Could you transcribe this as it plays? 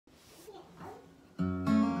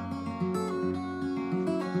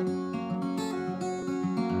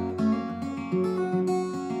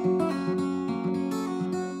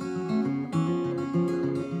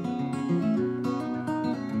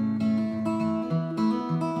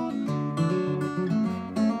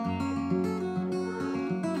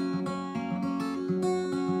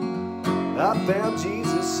I found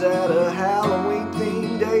Jesus at a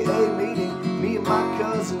Halloween-themed AA meeting. Me and my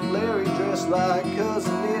cousin Larry dressed like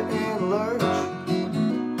Cousin Knit and Lurch.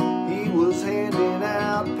 He was handing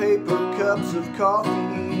out paper cups of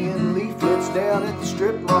coffee and leaflets down at the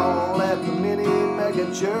strip mall at the mini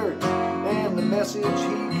mega church. And the message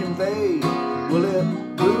he conveyed, well,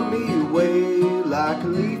 it blew me away like a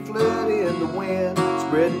leaflet in the wind,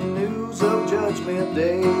 spreading news of Judgment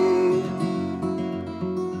Day.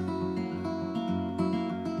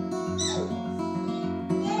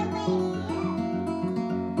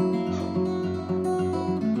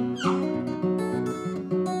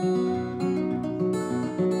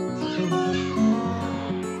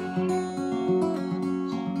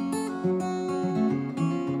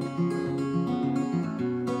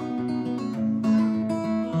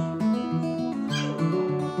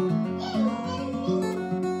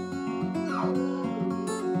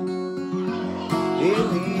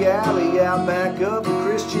 In the alley out back of the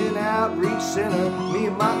Christian Outreach Center, me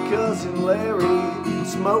and my cousin Larry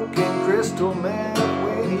smoking crystal meth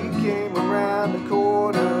when he came around the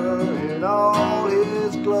corner in all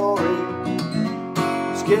his glory,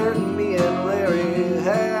 scaring me and Larry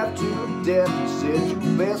half to death. He said,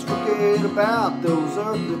 you best forget about those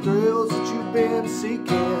earthly thrills that you've been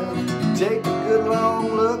seeking. Take a good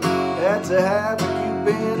long look at the havoc you've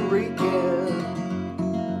been wreaking.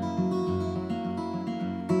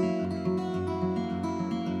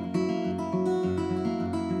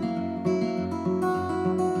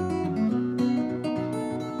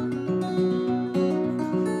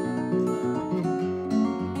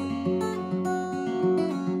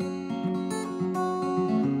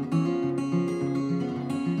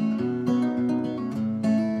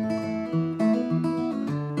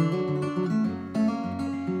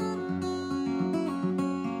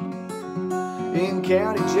 In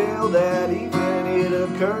county jail that evening, it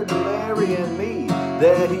occurred to Larry and me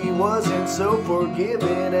that he wasn't so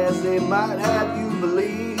forgiving as they might have you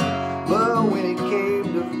believe. But when he came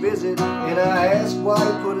to visit and I asked why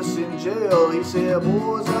he put us in jail, he said,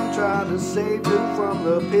 boys, I'm trying to save you from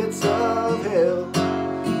the pits of hell.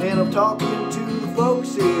 And I'm talking to the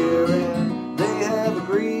folks here, and they have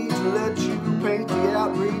agreed to let you paint the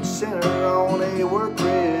outreach center on a work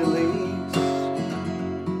release.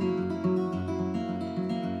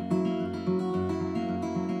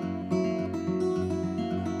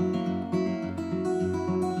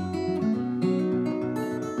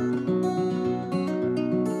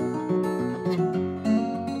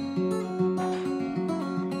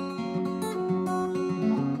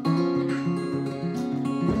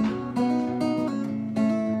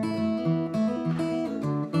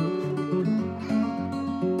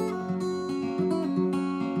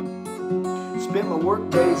 Spent my work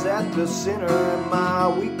days at the center and my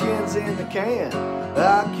weekends in the can.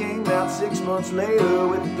 I came out 6 months later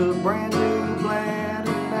with a brand new plan,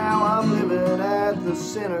 and now I'm living at the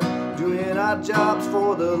center, doing odd jobs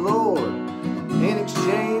for the Lord in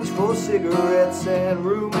exchange for cigarettes and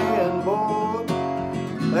room and board.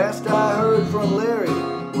 Last I heard from Larry,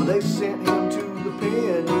 well, they sent him to the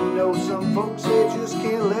pen. You know, some folks, they just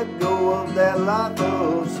can't let go of that life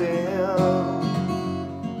of sin.